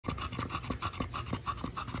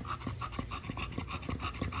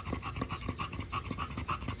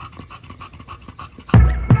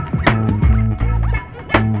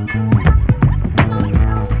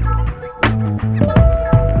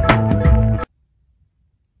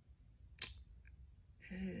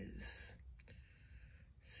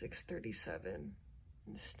6:37,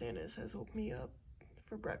 and Stannis has woke me up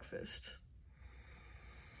for breakfast.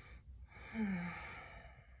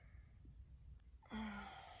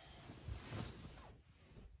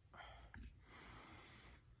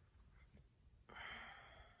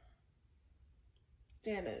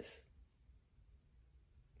 Stannis,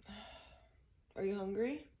 are you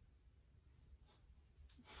hungry?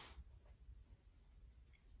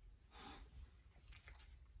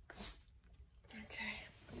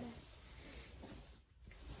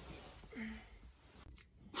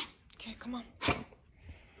 Okay, come on.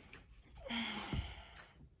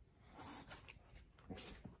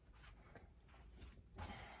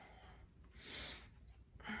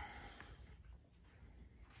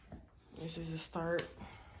 This is the start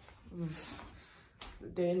of the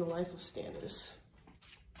day in the life of Stannis.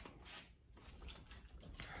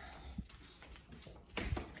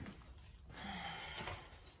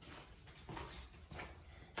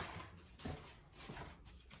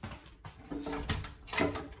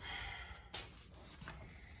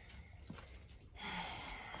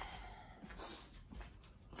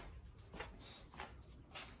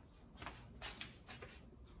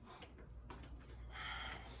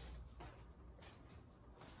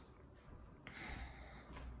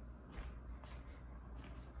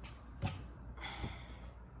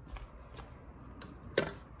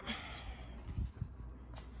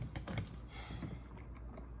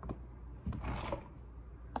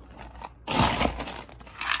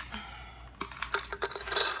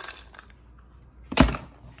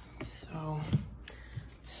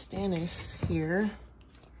 Stannis here,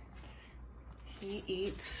 he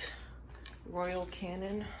eats Royal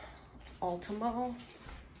Canin Ultimo.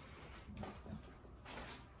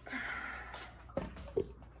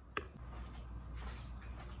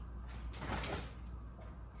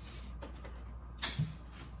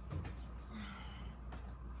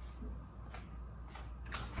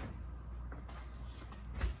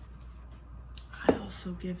 I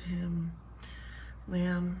also give him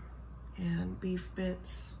lamb and beef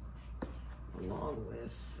bits, along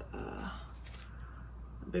with a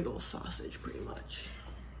big old sausage, pretty much.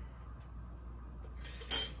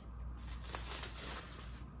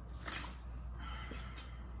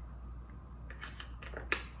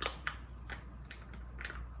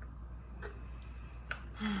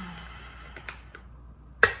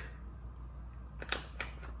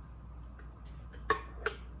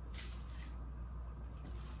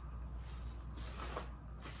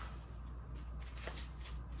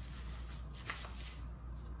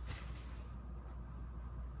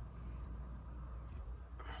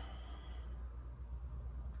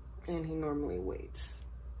 And he normally waits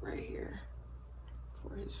right here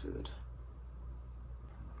for his food.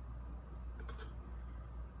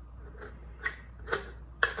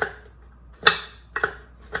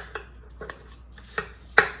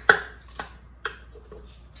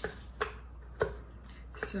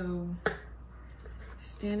 So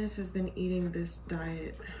Stannis has been eating this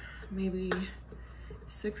diet maybe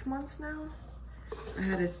 6 months now. I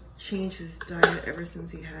had to change his diet ever since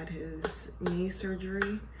he had his knee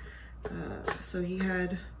surgery. So he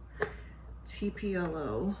had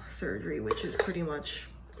TPLO surgery, which is pretty much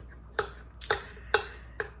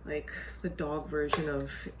like the dog version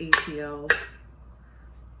of ACL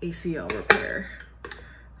repair.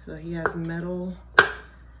 So he has metal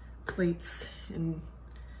plates and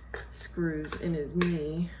screws in his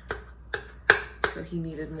knee. So he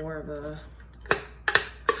needed more of a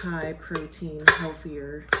high protein,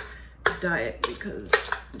 healthier diet, because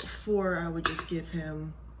before I would just give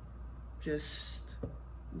him just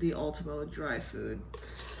the Ultimo dry food.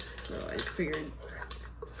 So I figured,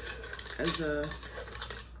 as a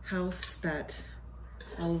house that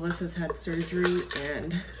all of us has had surgery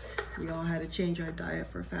and we all had to change our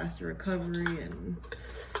diet for faster recovery, and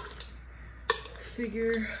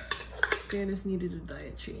figure Stannis needed a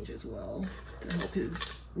diet change as well to help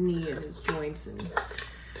his knee and his joints, and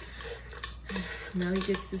now he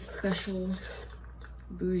gets this special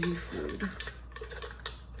bougie food.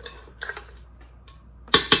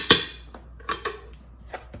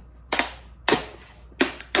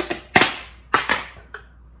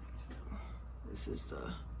 This is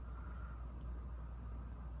the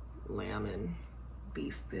lamb and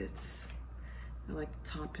beef bits. I like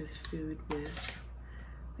to top his food with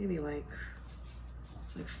maybe like,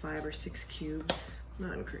 it's like 5 or 6 cubes.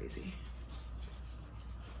 Nothing crazy.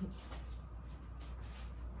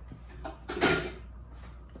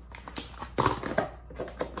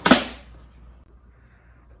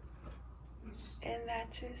 And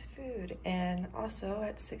that's his food. And also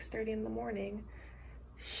at 6:30 in the morning,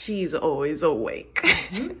 she's always awake.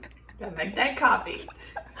 Gotta make that coffee.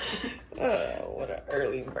 Oh, what an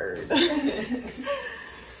early bird.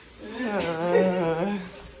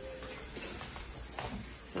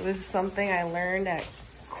 So this is something I learned at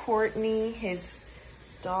Courtney, his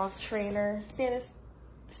dog trainer. Stannis,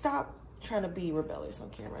 stop trying to be rebellious on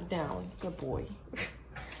camera. Down, good boy.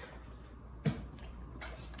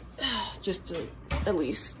 Just to at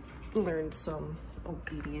least learn some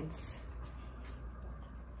obedience.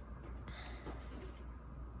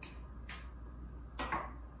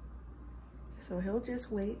 So he'll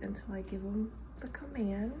just wait until I give him the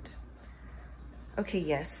command. Okay,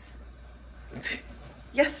 yes.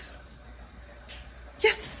 Yes.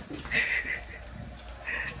 Yes.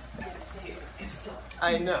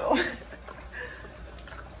 I know.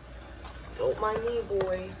 Don't mind me,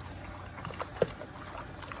 boys.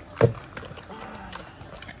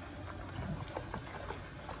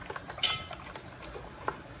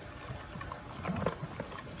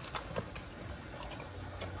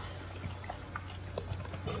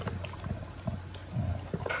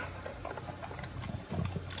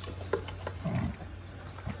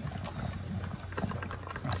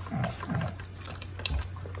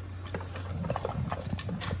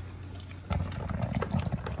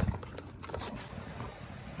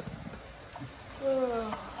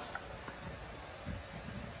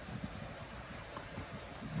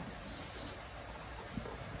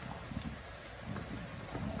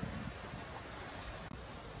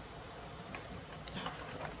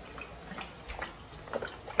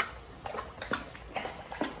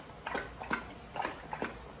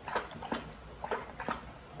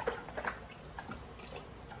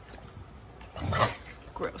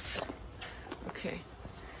 Gross. Okay.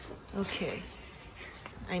 Okay.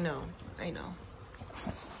 I know. I know.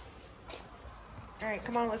 All right,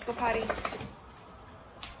 come on, let's go potty.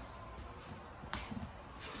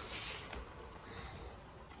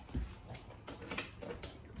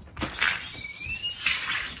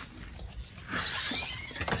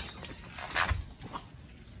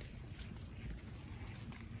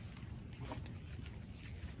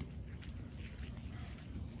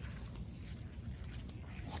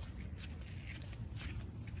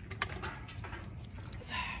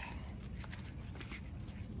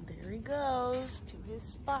 Goes to his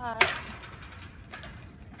spot.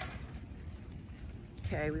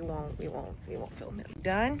 Okay, we won't film him.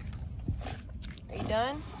 Done? Are you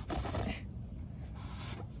done?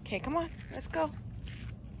 Okay, come on, let's go. Do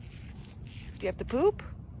you have to poop?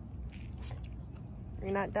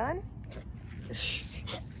 You're not done?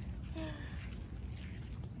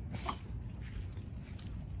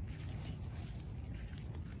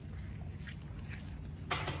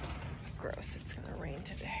 Gross, it's gonna rain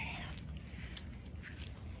today.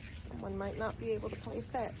 Someone might not be able to play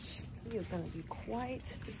fetch. He is going to be quite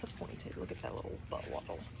disappointed. Look at that little butt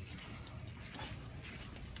waddle.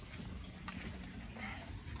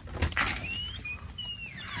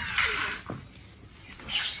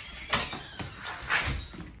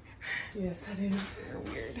 Yes, I do. You're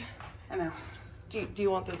weird. I know. Do you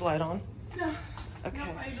want this light on? No. Okay. No,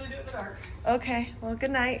 I usually do it in the dark. Okay, well, good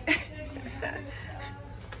night.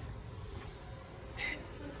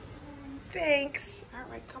 Thanks. All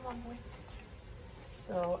right, come on, boy.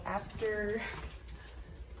 So after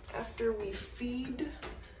we feed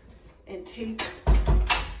and take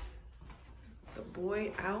the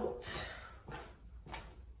boy out,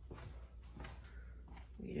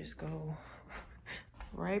 we just go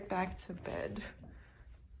right back to bed.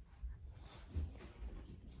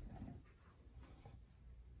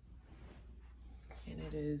 And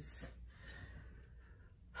it is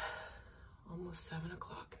almost 7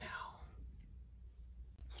 o'clock now.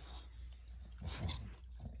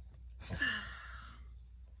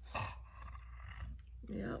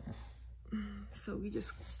 Yep. So we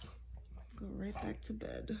just go right back to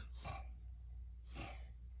bed.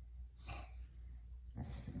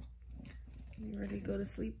 You ready to go to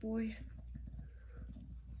sleep, boy?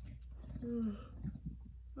 I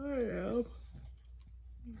am.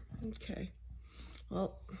 Okay.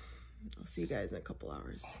 Well, I'll see you guys in a couple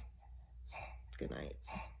hours. Good night.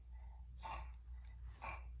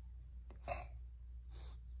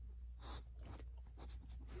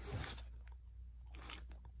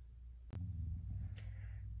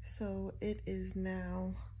 So it is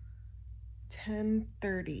now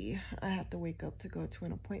 10:30. I have to wake up to go to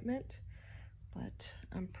an appointment, but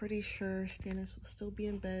I'm pretty sure Stannis will still be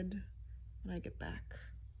in bed when I get back.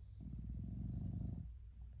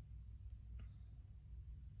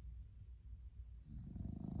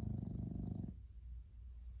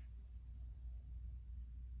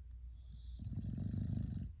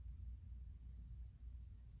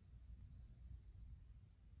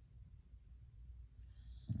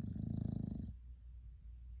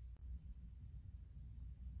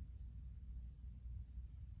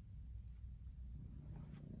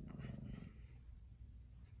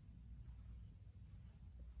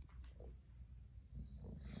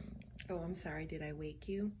 Oh, I'm sorry. Did I wake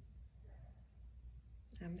you?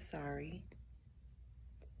 I'm sorry.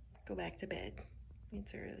 Go back to bed.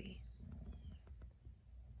 It's early.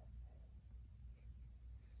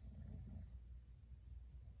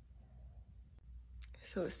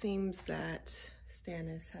 So it seems that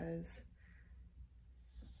Stannis has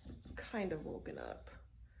kind of woken up.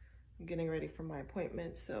 I'm getting ready for my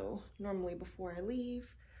appointment, so normally before I leave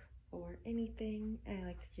or anything, I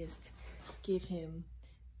like to just give him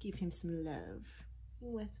some love. You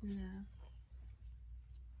want some love?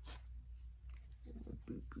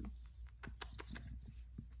 Boo boo.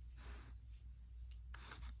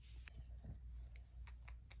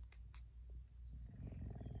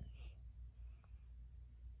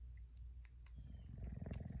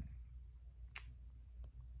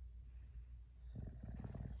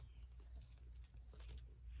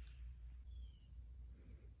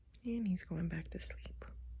 And he's going back to sleep.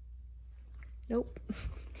 Nope.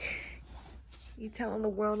 You telling the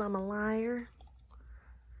world I'm a liar?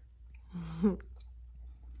 Go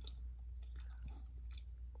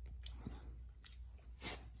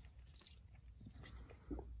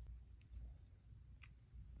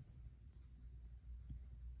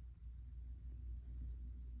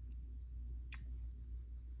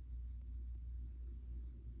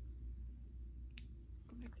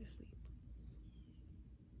back to sleep.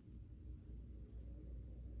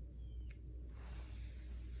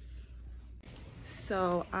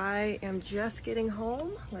 So I am just getting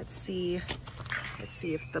home. Let's see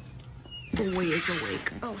if the boy is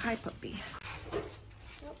awake. Oh, hi, puppy.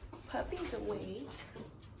 Oh, puppy's awake.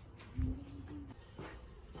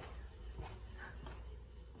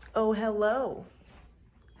 Oh, hello.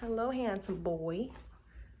 Hello, handsome boy.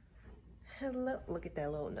 Hello. Look at that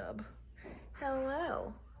little nub.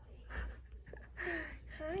 Hello.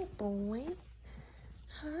 Hi, boy.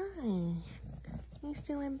 Hi. You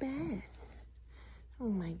still in bed? Oh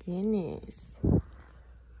my goodness.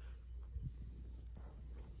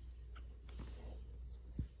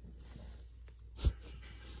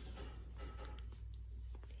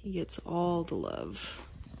 He gets all the love.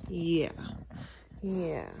 Yeah.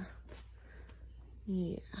 Yeah.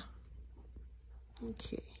 Yeah.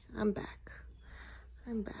 Okay, I'm back.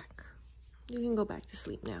 I'm back. You can go back to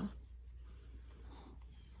sleep now.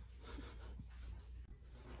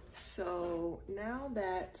 So now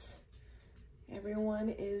that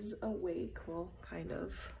everyone is awake, well, kind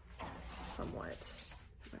of, somewhat,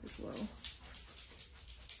 might as well.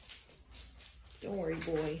 Don't worry,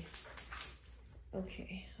 boy.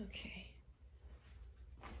 Okay, okay.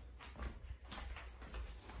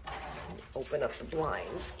 Open up the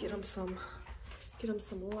blinds, get him some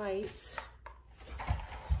light.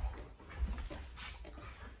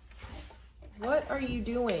 What are you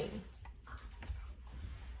doing?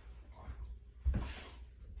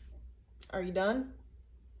 Are you done?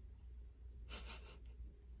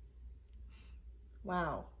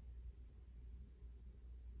 Wow.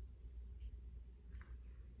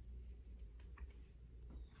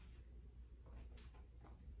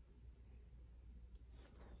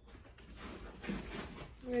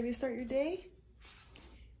 You ready to start your day?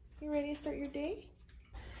 You ready to start your day?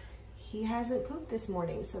 He hasn't pooped this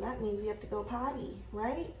morning, so that means we have to go potty,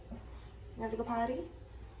 right? You have to go potty?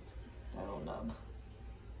 That little nub.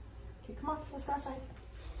 Okay, come on, let's go outside.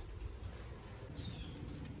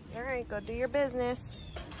 All right, go do your business.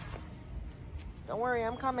 Don't worry,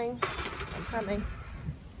 I'm coming. I'm coming.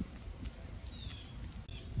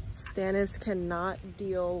 Stannis cannot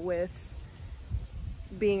deal with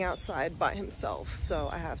being outside by himself, so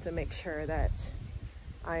I have to make sure that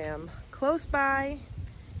I am close by.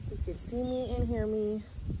 He can see me and hear me.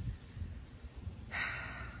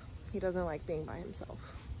 He doesn't like being by himself.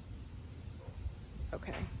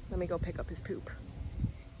 Okay, let me go pick up his poop.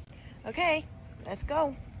 Okay, let's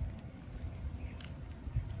go.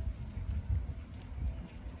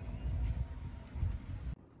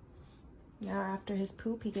 Now after his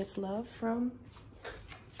poop, he gets love from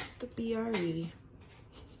the BRE.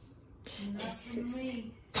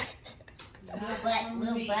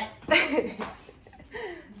 Little butt.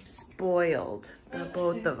 Spoiled, the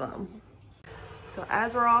both of them. So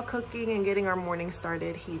as we're all cooking and getting our morning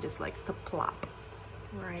started, he just likes to plop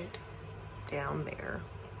right down there.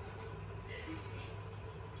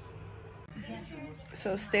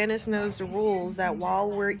 So Stannis knows the rules that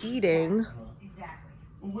while we're eating,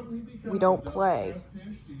 we don't play.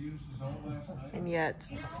 And yet,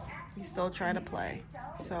 he's still trying to play.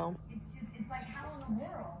 So,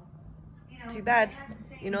 too bad.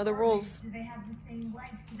 You know the rules.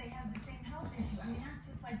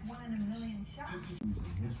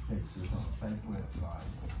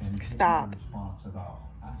 Stop.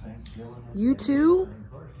 You too?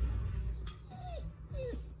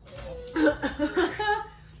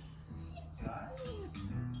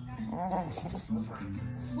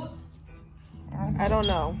 I don't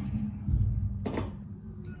know.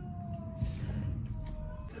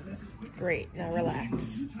 Great, now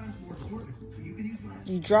relax.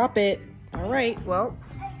 You drop it. All right, well,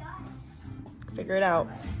 figure it out.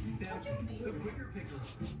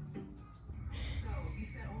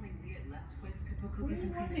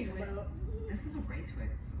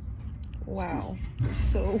 Wow, you're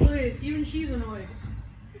so... Even she's annoyed.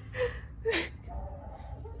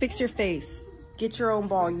 Fix your face. Get your own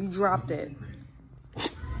ball. You dropped it.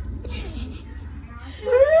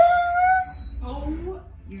 Oh,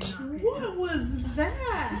 what was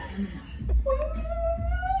that?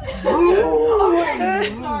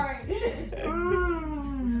 Okay, sorry.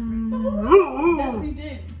 Yes, we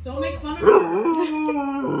did. Don't make fun of her.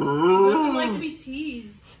 She doesn't like to be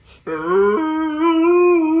teased.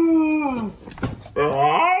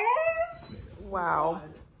 Wow.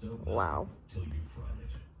 Wow.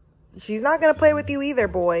 She's not gonna play with you either,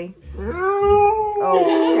 boy.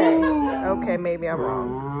 Okay. Okay, maybe I'm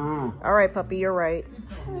wrong. All right, puppy, you're right.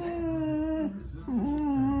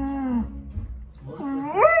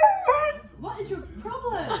 What is your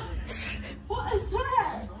problem? What is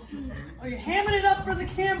that? Oh, you're hamming it up for the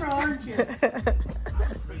camera, aren't you?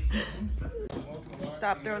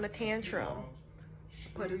 Stop throwing a tantrum.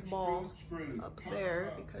 Put his ball up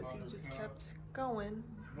there because he just kept going.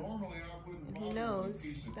 And he knows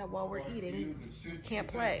that while we're eating, he can't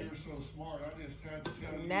play.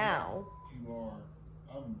 So now,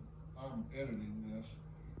 I'm editing this.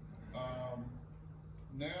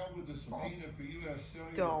 Now with the subpoena for U.S.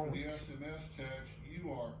 Cellular for the SMS text,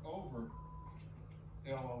 you are over.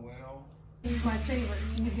 LOL. This is my favorite.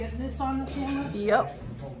 Can you get this on the camera? yep.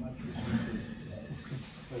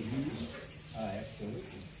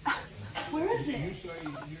 Where is it?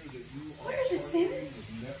 Where is it, Stannis?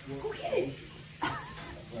 Go get it.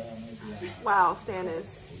 Wow, Stannis.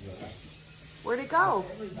 Where'd it go?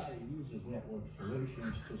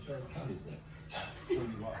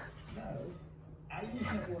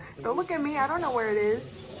 Don't look at me. I don't know where it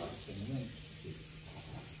is.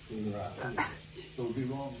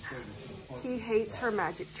 He hates her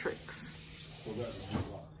magic tricks.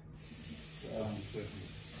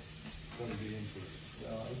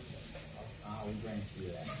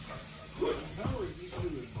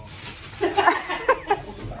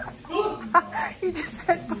 He just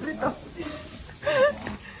said put it on.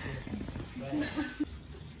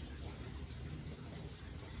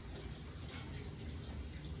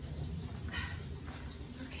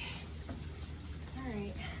 Okay. All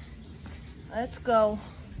right. Let's go.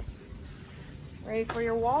 Ready for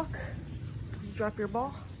your walk? Drop your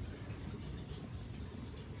ball.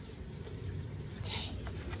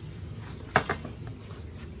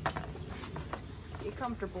 Be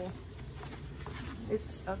comfortable.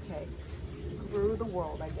 It's okay. Screw the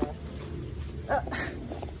world, I guess.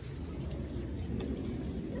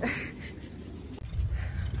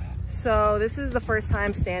 So this is the first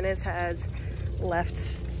time Stannis has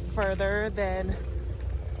left further than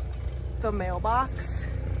the mailbox.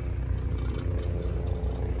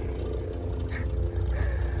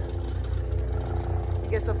 He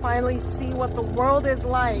gets to finally see what the world is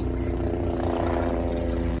like.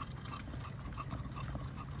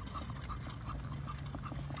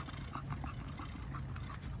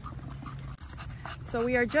 So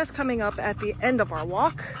we are just coming up at the end of our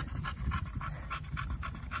walk.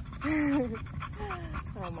 Oh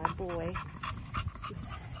my boy.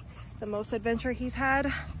 The most adventure he's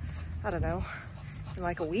had, I don't know, in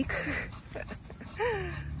like a week.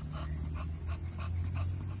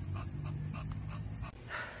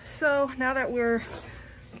 So now that we're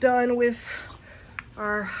done with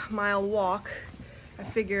our mile walk, I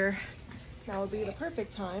figure now would be the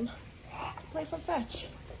perfect time to play some fetch.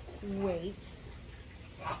 Wait.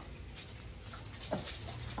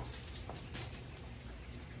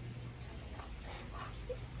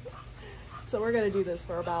 So we're gonna do this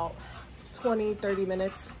for about 20-30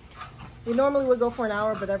 minutes. We normally would go for an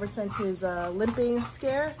hour, but ever since his limping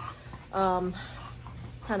scare, kind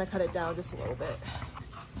of cut it down just a little bit.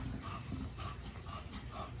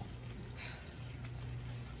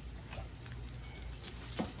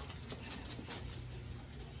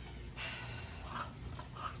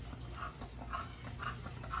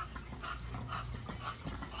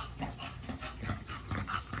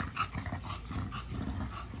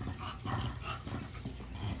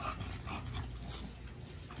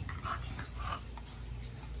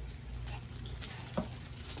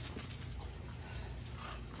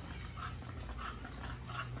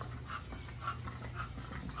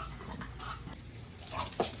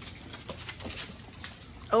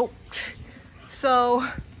 So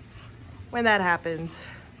when that happens,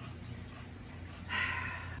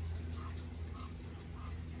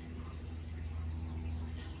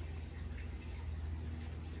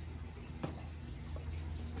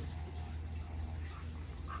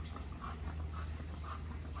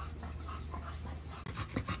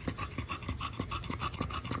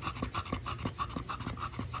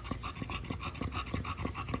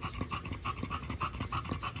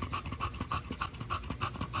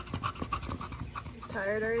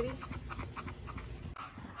 tired already?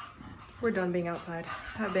 We're done being outside.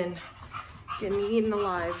 I've been getting eaten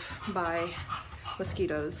alive by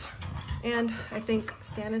mosquitoes. And I think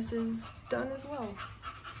Stannis is done as well.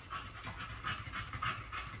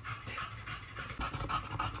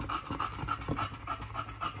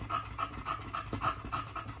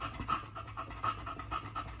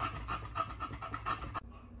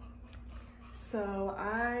 So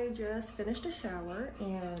I just finished a shower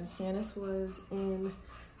and Stannis was in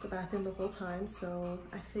the bathroom the whole time, so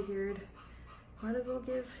I figured might as well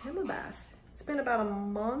give him a bath. It's been about a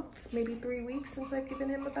month, maybe 3 weeks since I've given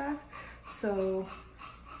him a bath, so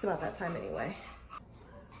it's about that time anyway.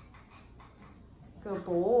 Good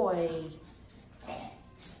boy.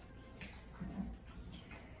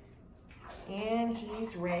 And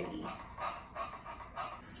he's ready.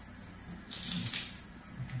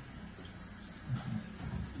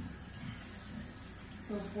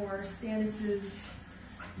 So for Stannis's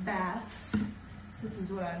baths, this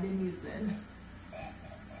is what I've been using.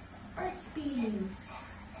 Bright Speed.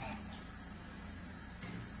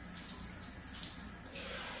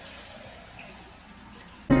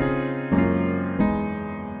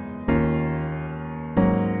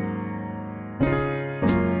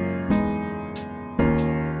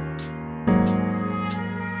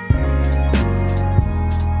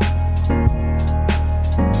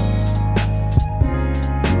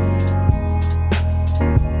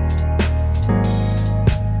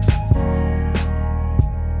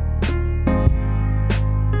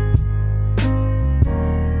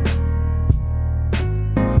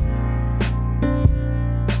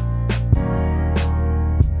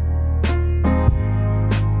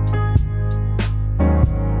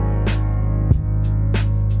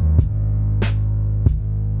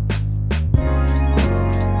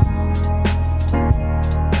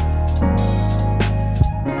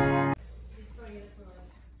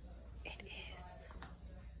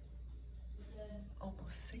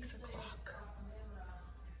 Almost 6 o'clock.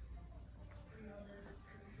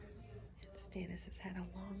 Stannis has had a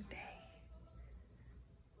long day.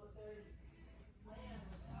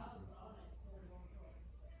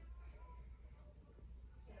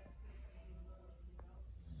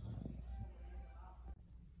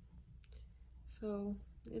 So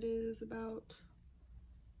it is about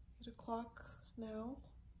 8 o'clock now.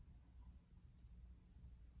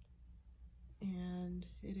 And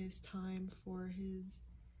it is time for his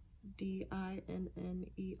DINNER.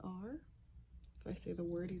 If I say the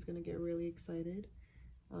word, he's gonna get really excited.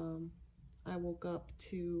 I woke up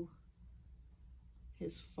to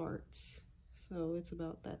his farts, so it's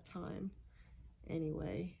about that time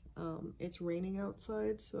anyway. It's raining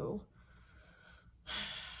outside, so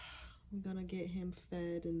I'm gonna get him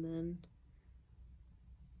fed and then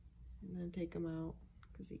take him out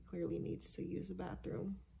because he clearly needs to use the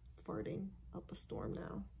bathroom. Farting up a storm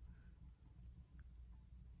now.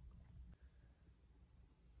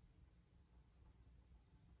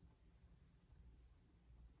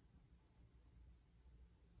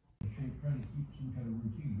 Trying to keep some kind of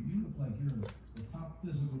routine. You look like you're in the top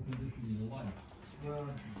physical condition in your life. Well,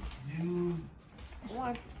 you... Come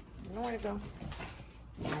on. You know where to go.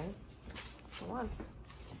 No. Come on.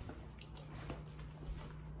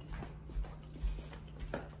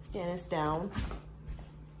 Stannis, down.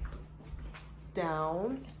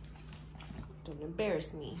 Down. Don't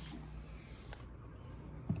embarrass me.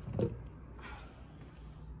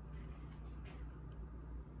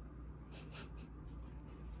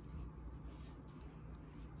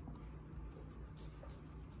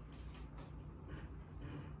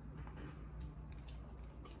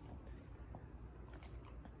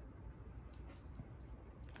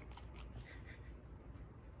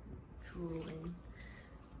 Drooling.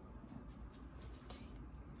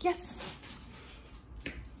 Yes.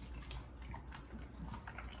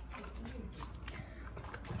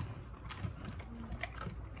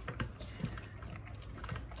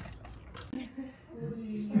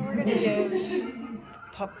 So we're gonna give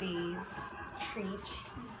puppies a treat,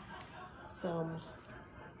 some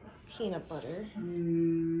peanut butter.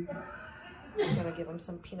 I'm gonna give them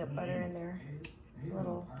some peanut butter in their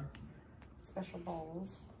little special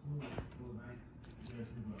balls.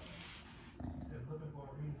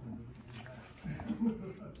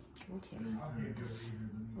 Okay.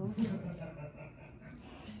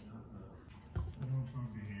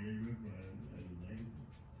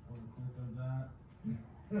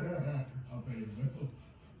 I'll pay the bill.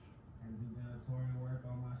 And do janitorial work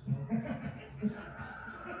on myself.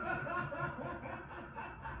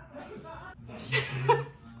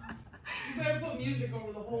 You better put music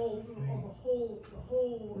over the whole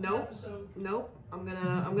Nope. episode. Nope. I'm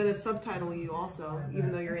gonna subtitle you also,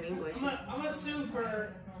 even though you're in English. I'm gonna sue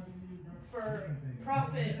for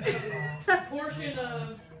profit portion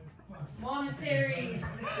of monetary.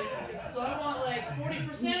 So I want like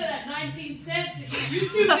 40% of that 19 cents that your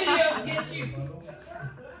YouTube videos get you.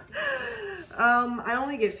 I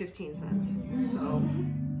only get 15 cents, so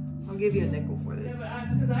I'll give you a nickel for this. Yeah, but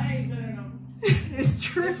that's because I ain't gonna know. It's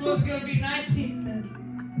true. This one's gonna be 19 cents.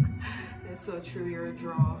 It's so true. You're a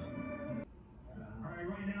draw.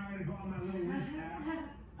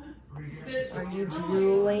 This Are you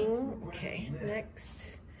drooling? Okay,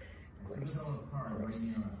 next. Gross. Gross.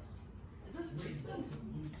 Is this recent?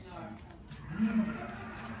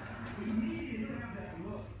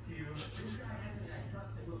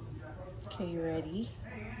 Okay, you ready?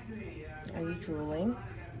 Are you drooling?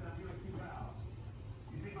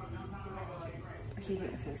 He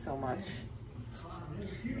hates me so much.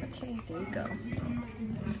 Okay, there you go.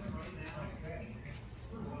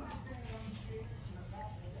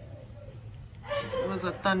 It was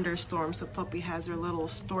a thunderstorm, so Puppy has her little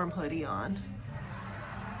storm hoodie on.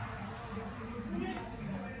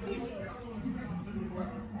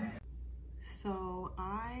 So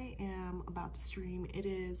I am about to stream. It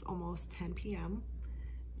is almost 10 p.m.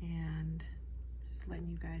 and just letting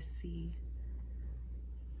you guys see.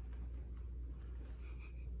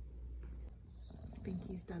 I think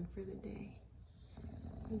he's done for the day.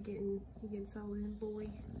 He getting settled in, boy.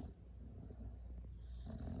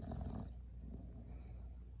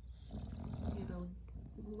 He had a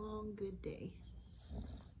long, good day.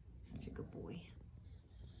 Such a good boy.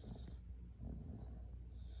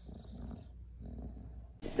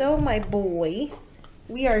 So my boy,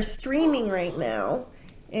 we are streaming right now,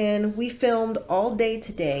 and we filmed all day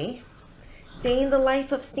today. Day in the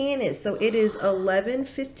life of Stannis. So it is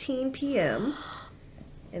 11:15 p.m.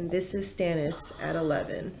 and this is Stannis at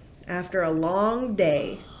 11. After a long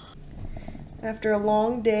day. After a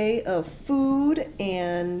long day of food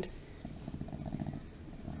and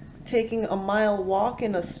taking a mile walk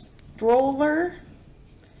in a stroller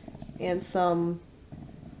and some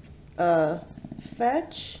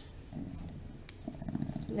fetch.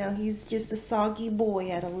 Now he's just a soggy boy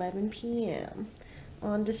at 11 p.m.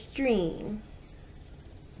 on the stream.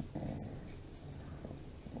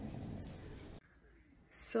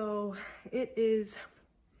 So it is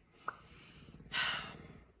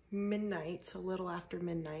midnight, a little after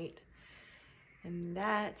midnight, and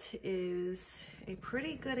that is a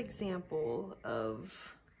pretty good example of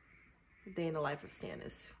the day in the life of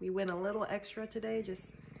Stannis. We went a little extra today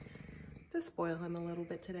just to spoil him a little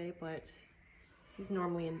bit today, but he's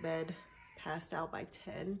normally in bed, passed out by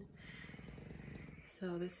 10.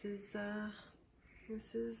 So this is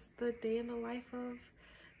the day in the life of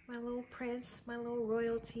my little prince, my little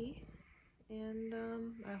royalty, and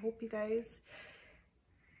I hope you guys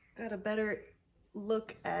got a better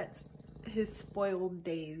look at his spoiled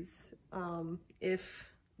days.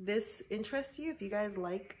 If this interests you, if you guys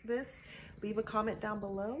like this, leave a comment down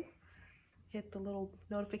below, hit the little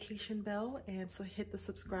notification bell, and so hit the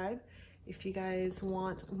subscribe if you guys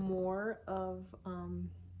want more of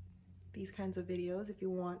these kinds of videos, if you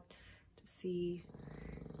want to see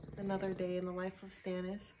another day in the life of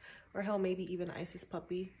Stannis, or hell, maybe even Isis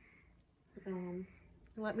Puppy,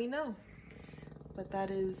 let me know. But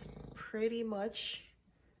that is pretty much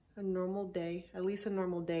a normal day, at least a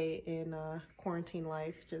normal day in quarantine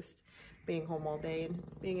life, just being home all day and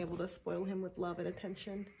being able to spoil him with love and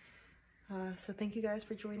attention. So thank you guys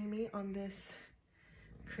for joining me on this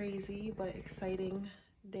crazy but exciting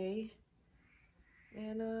day,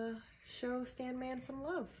 and show Stan Man some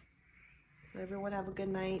love. So everyone have a good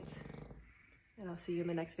night, and I'll see you in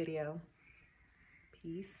the next video.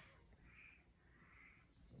 Peace.